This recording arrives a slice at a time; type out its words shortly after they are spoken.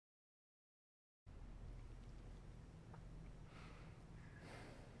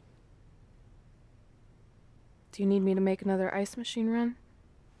Do you need me to make another ice machine run?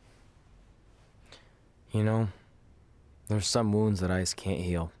 You know, there's some wounds that ice can't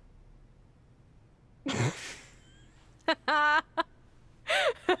heal.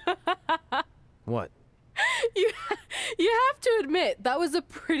 What? You have to admit, that was a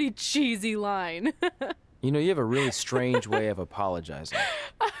pretty cheesy line. You know, you have a really strange way of apologizing.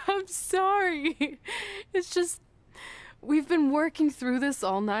 I'm sorry. It's just, we've been working through this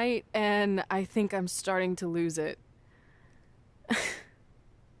all night, and I think I'm starting to lose it.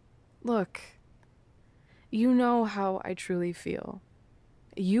 Look, you know how I truly feel.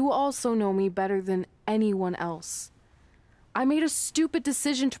 You also know me better than anyone else. I made a stupid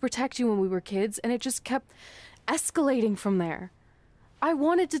decision to protect you when we were kids, and it just kept escalating from there. I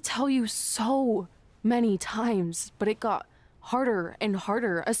wanted to tell you so many times, but it got harder and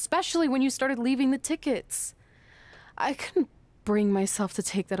harder, especially when you started leaving the tickets. I couldn't bring myself to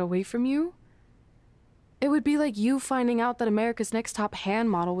take that away from you. It would be like you finding out that America's Next Top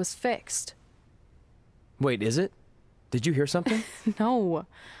Hand model was fixed. Wait, is it? Did you hear something? No,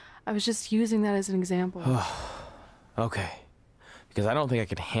 I was just using that as an example. Okay, because I don't think I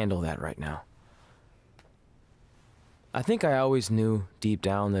could handle that right now. I think I always knew deep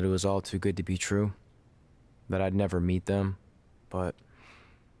down that it was all too good to be true, that I'd never meet them, but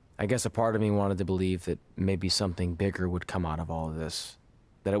I guess a part of me wanted to believe that maybe something bigger would come out of all of this,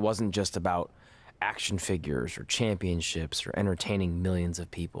 that it wasn't just about action figures or championships or entertaining millions of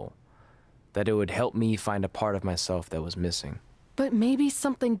people, that it would help me find a part of myself that was missing. But maybe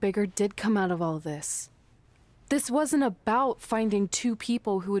something bigger did come out of all this. This wasn't about finding two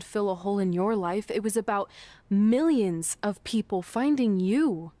people who would fill a hole in your life. It was about millions of people finding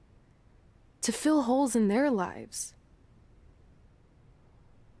you to fill holes in their lives.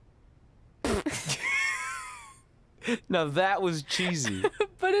 Now that was cheesy.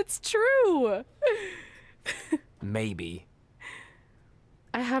 But it's true. Maybe.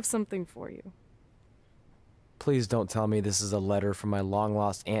 I have something for you. Please don't tell me this is a letter from my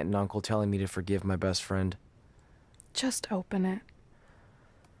long-lost aunt and uncle telling me to forgive my best friend. Just open it.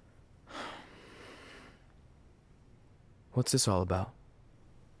 What's this all about?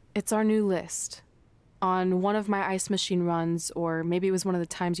 It's our new list. On one of my ice machine runs, or maybe it was one of the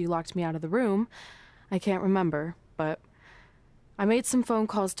times you locked me out of the room, I can't remember, but I made some phone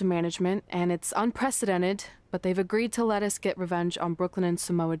calls to management, and it's unprecedented, but they've agreed to let us get revenge on Brooklyn and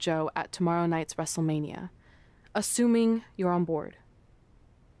Samoa Joe at tomorrow night's WrestleMania, assuming you're on board.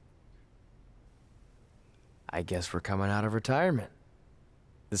 I guess we're coming out of retirement.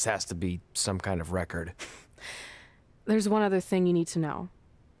 This has to be some kind of record. There's one other thing you need to know.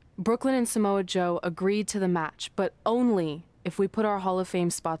 Brooklyn and Samoa Joe agreed to the match, but only if we put our Hall of Fame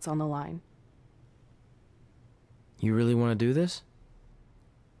spots on the line. You really want to do this?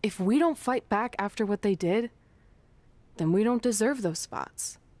 If we don't fight back after what they did, then we don't deserve those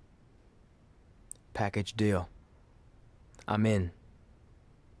spots. Package deal. I'm in.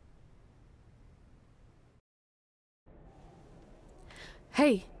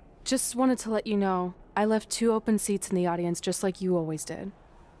 Hey, just wanted to let you know, I left 2 open seats in the audience just like you always did.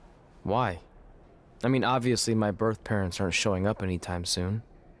 Why? I mean, obviously my birth parents aren't showing up anytime soon.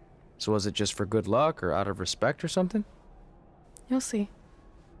 So was it just for good luck or out of respect or something? You'll see.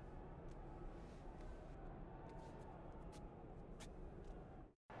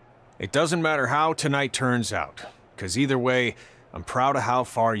 It doesn't matter how tonight turns out, because either way, I'm proud of how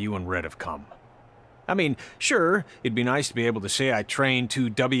far you and Red have come. I mean, sure, it'd be nice to be able to say I trained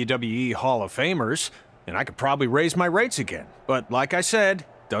 2 WWE Hall of Famers, and I could probably raise my rates again. But like I said,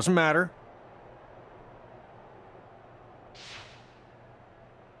 doesn't matter.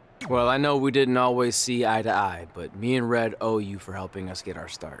 Well, I know we didn't always see eye to eye, but me and Red owe you for helping us get our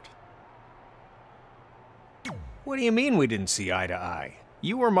start. What do you mean we didn't see eye to eye?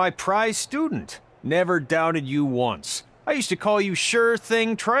 You were my prize student. Never doubted you once. I used to call you Sure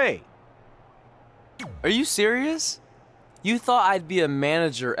Thing Trey. Are you serious? You thought I'd be a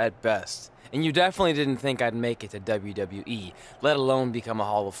manager at best, and you definitely didn't think I'd make it to WWE, let alone become a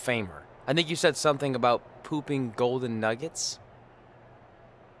Hall of Famer. I think you said something about pooping golden nuggets?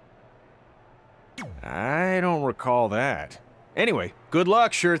 I don't recall that. Anyway, good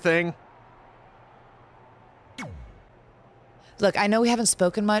luck, Sure Thing. Look, I know we haven't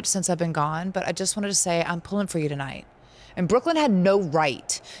spoken much since I've been gone, but I just wanted to say I'm pulling for you tonight. And Brooklyn had no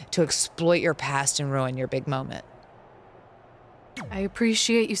right to exploit your past and ruin your big moment. I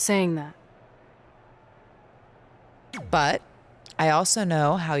appreciate you saying that. But I also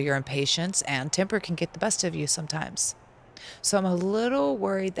know how your impatience and temper can get the best of you sometimes. So I'm a little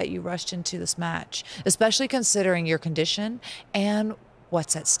worried that you rushed into this match, especially considering your condition and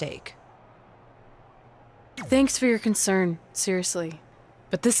what's at stake. Thanks for your concern, seriously.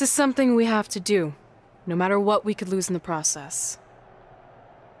 But this is something we have to do, no matter what we could lose in the process.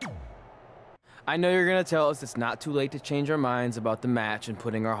 I know you're gonna tell us it's not too late to change our minds about the match and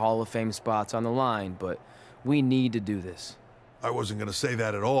putting our Hall of Fame spots on the line, but we need to do this. I wasn't gonna say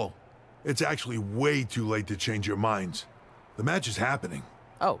that at all. It's actually way too late to change your minds. The match is happening.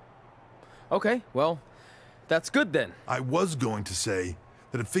 Oh. Okay, well, that's good then. I was going to say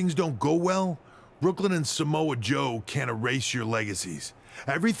that if things don't go well, Brooklyn and Samoa Joe can't erase your legacies.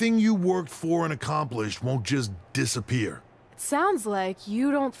 Everything you worked for and accomplished won't just disappear. It sounds like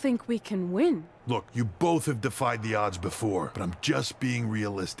you don't think we can win. Look, you both have defied the odds before, but I'm just being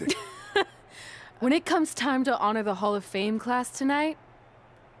realistic. When it comes time to honor the Hall of Fame class tonight,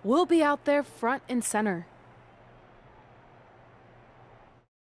 we'll be out there front and center.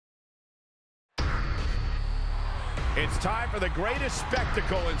 It's time for the greatest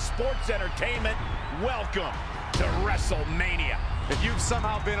spectacle in sports entertainment. Welcome to WrestleMania. If you've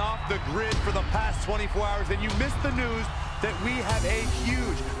somehow been off the grid for the past 24 hours, then you missed the news that we have a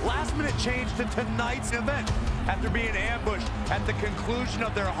huge last-minute change to tonight's event. After being ambushed at the conclusion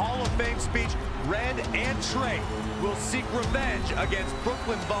of their Hall of Fame speech, Red and Trey will seek revenge against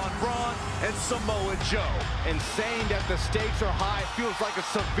Brooklyn Von Braun and Samoa Joe. And saying that the stakes are high feels like a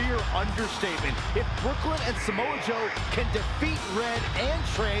severe understatement. If Brooklyn and Samoa Joe can defeat Red and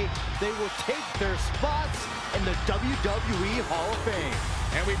Trey, they will take their spots in the WWE Hall of Fame.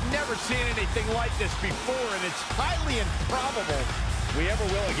 And we've never seen anything like this before, and it's highly improbable we ever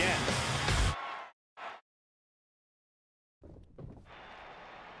will again.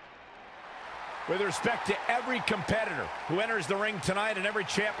 With respect to every competitor who enters the ring tonight and every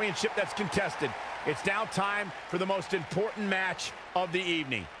championship that's contested, it's now time for the most important match of the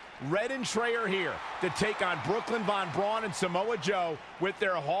evening. Red and Trey are here to take on Brooklyn Von Braun and Samoa Joe with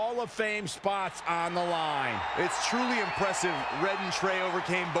their Hall of Fame spots on the line. It's truly impressive Red and Trey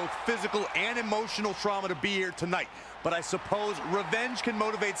overcame both physical and emotional trauma to be here tonight. But I suppose revenge can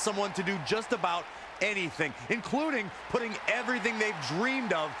motivate someone to do just about anything, including putting everything they've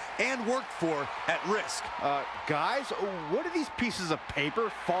dreamed of and worked for at risk. Guys, what are these pieces of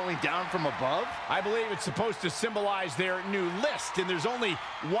paper falling down from above? I believe it's supposed to symbolize their new list, and there's only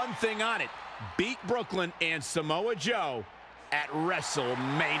one thing on it. Beat Brooklyn and Samoa Joe at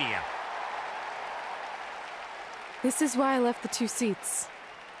WrestleMania. This is why I left the 2 seats.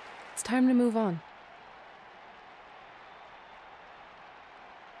 It's time to move on.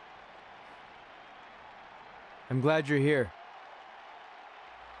 I'm glad you're here.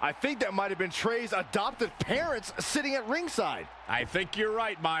 I think that might have been Trey's adopted parents sitting at ringside. I think you're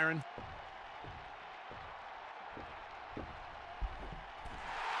right, Myron.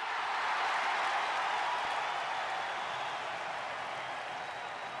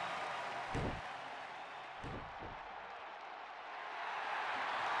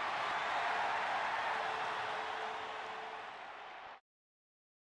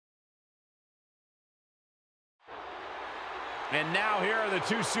 And now here are the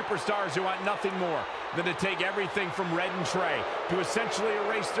 2 superstars who want nothing more than to take everything from Red and Trey to essentially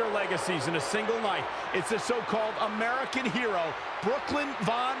erase their legacies in a single night. It's the so-called American hero, Brooklyn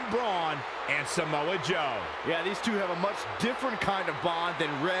Von Braun and Samoa Joe. Yeah, these two have a much different kind of bond than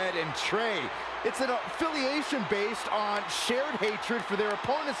Red and Trey. It's an affiliation based on shared hatred for their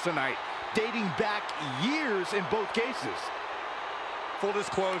opponents tonight, dating back years in both cases. Full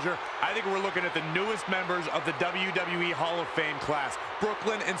disclosure, I think we're looking at the newest members of the WWE Hall of Fame class.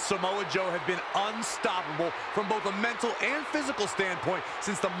 Brooklyn and Samoa Joe have been unstoppable from both a mental and physical standpoint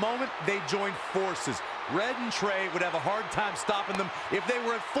since the moment they joined forces. Red and Trey would have a hard time stopping them if they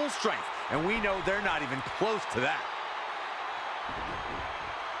were at full strength, and we know they're not even close to that.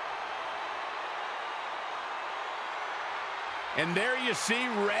 And there you see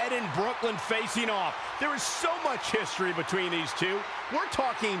Red and Brooklyn facing off. There is so much history between these two. We're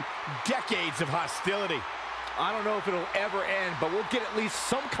talking decades of hostility. I don't know if it'll ever end, but we'll get at least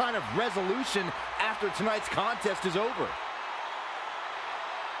some kind of resolution after tonight's contest is over.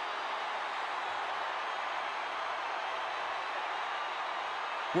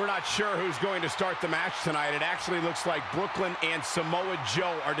 We're not sure who's going to start the match tonight. It actually looks like Brooklyn and Samoa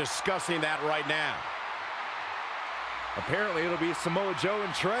Joe are discussing that right now. Apparently, it'll be Samoa Joe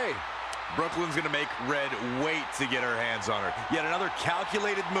and Trey. Brooklyn's going to make Red wait to get her hands on her. Yet another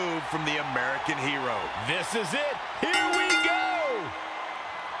calculated move from the American hero. This is it. Here we go.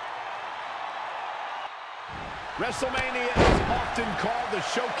 WrestleMania is often called the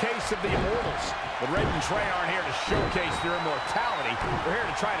showcase of the immortals. But Red and Trey aren't here to showcase their immortality. They're here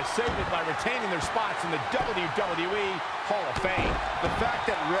to try to save it by retaining their spots in the WWE Hall of Fame. The fact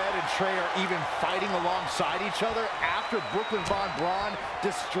that Red and Trey are even fighting alongside each other after Brooklyn Von Braun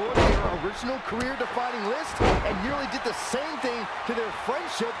destroyed their original career-defining list and nearly did the same thing to their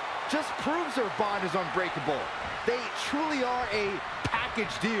friendship just proves their bond is unbreakable. They truly are a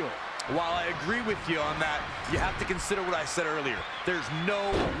package deal. While I agree with you on that, you have to consider what I said earlier. There's no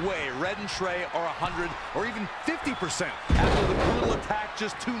way Red and Trey are 100 or even 50% after the brutal attack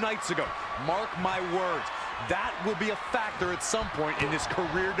just 2 nights ago. Mark my words, that will be a factor at some point in this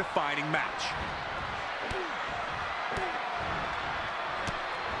career-defining match.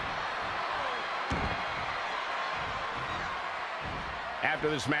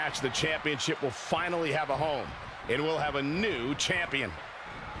 After this match, the championship will finally have a home. It will have a new champion.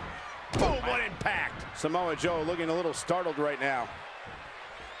 Boom, what impact! Samoa Joe looking a little startled right now.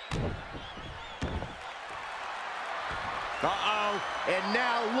 Uh-oh, and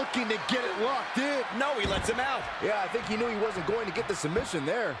now looking to get it locked in. No, he lets him out. Yeah, I think he knew he wasn't going to get the submission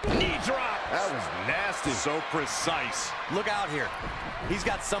there. Knee drop. That was nasty. So precise. Look out here. He's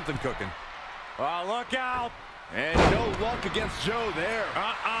got something cooking. Oh, look out. And no luck against Joe there.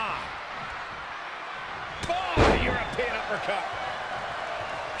 Oh, European uppercut.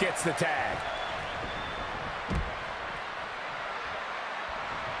 Gets the tag.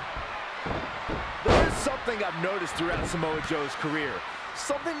 There is something I've noticed throughout Samoa Joe's career.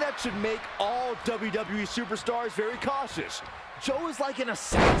 Something that should make all WWE superstars very cautious. Joe is like an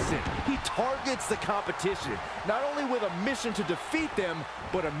assassin. He targets the competition, not only with a mission to defeat them,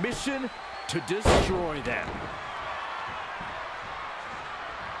 but a mission to destroy them.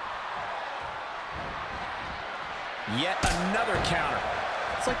 Yet another counter.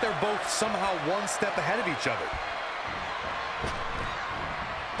 It's like they're both somehow one step ahead of each other.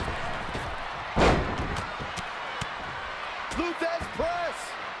 Luthez press.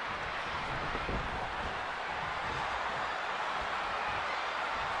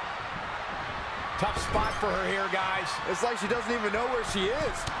 Tough spot for her here, guys. It's like she doesn't even know where she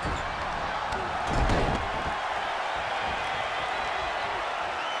is.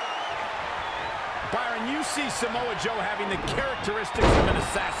 Byron, you see Samoa Joe having the characteristics of an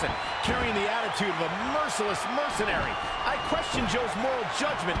assassin, carrying the attitude of a merciless mercenary. I question Joe's moral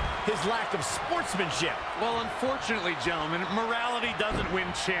judgment, his lack of sportsmanship. Well, unfortunately, gentlemen, morality doesn't win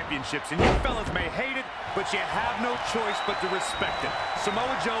championships, and you fellas may hate it, but you have no choice but to respect it.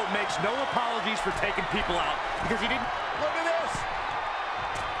 Samoa Joe makes no apologies for taking people out because he didn't... Look at this.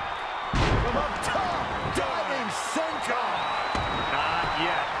 From up top, diving senton. Not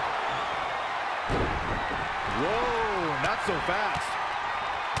yet. Whoa, not so fast.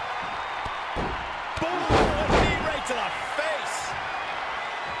 Boom! A knee right to the face.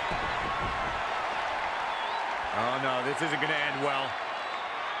 Oh, no, this isn't going to end well.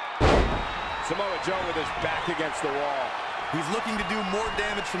 Samoa Joe with his back against the wall. He's looking to do more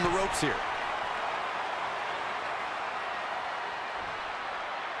damage from the ropes here.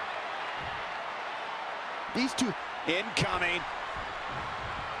 These two Incoming.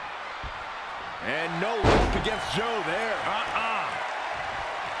 and no look against Joe there.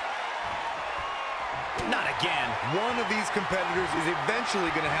 Not again. One of these competitors is eventually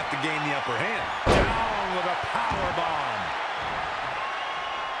going to have to gain the upper hand. Down with a power bomb.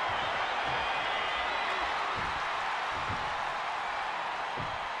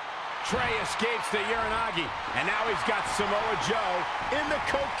 Trey escapes the Uranagi, and now he's got Samoa Joe in the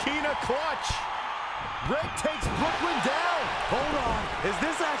Coquina clutch. Red takes Brooklyn down. Hold on. Is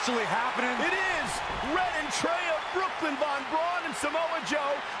this actually happening? It is! Red and Trey of Brooklyn Von Braun and Samoa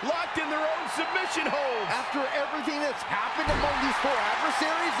Joe locked in their own submission holds. After everything that's happened among these 4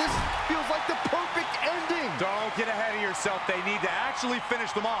 adversaries, this feels like the perfect ending. Don't get ahead of yourself. They need to actually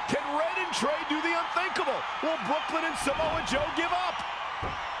finish them off. Can Red and Trey do the unthinkable? Will Brooklyn and Samoa Joe give up?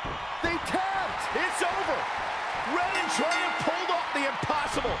 They tapped. It's over. Red and Trey have pulled off the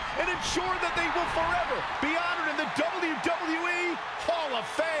impossible and ensured that they will forever be honored in the WWE Hall of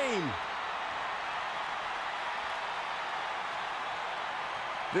Fame.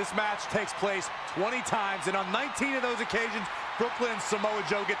 This match takes place 20 times, and on 19 of those occasions, Brooklyn and Samoa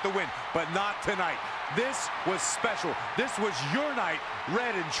Joe get the win, but not tonight. This was special. This was your night,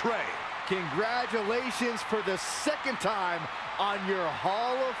 Red and Trey. Congratulations for the 2nd time on your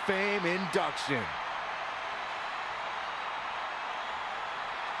Hall of Fame induction.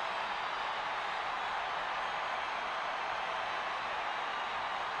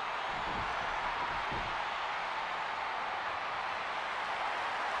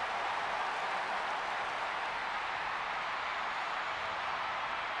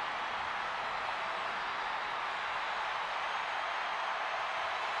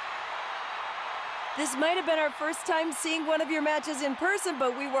 This might have been our first time seeing one of your matches in person,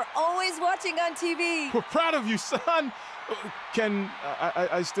 but we were always watching on TV. We're proud of you, son. Can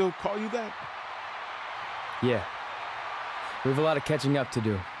I still call you that? Yeah. We have a lot of catching up to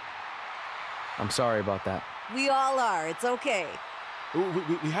do. I'm sorry about that. We all are. It's okay.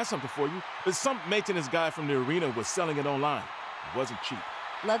 We had something for you. But some maintenance guy from the arena was selling it online. It wasn't cheap.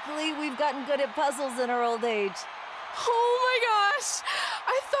 Luckily, we've gotten good at puzzles in our old age. Oh my gosh!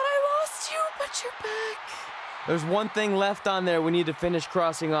 I thought I lost you, but you're back. There's one thing left on there we need to finish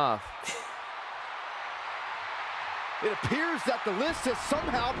crossing off. It appears that the list has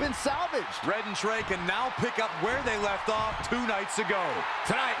somehow been salvaged. Red and Trey can now pick up where they left off 2 nights ago.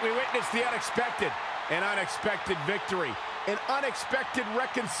 Tonight, we witnessed the unexpected, an unexpected victory, an unexpected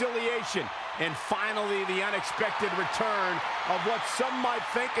reconciliation, and finally the unexpected return of what some might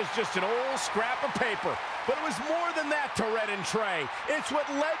think is just an old scrap of paper. But it was more than that to Red and Trey. It's what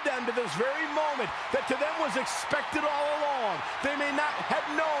led them to this very moment that to them was expected all along. They may not have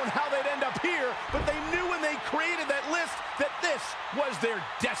known how they'd end up here, but they knew when they created that list that this was their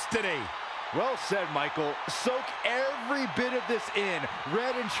destiny. Well said, Michael. Soak every bit of this in.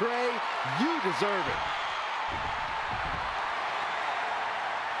 Red and Trey, you deserve it.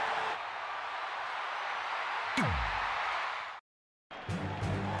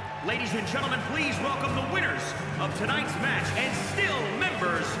 Ladies and gentlemen, please welcome the winners of tonight's match and still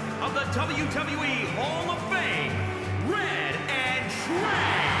members of the WWE Hall of Fame, Red and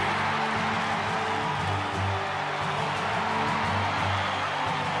Trey.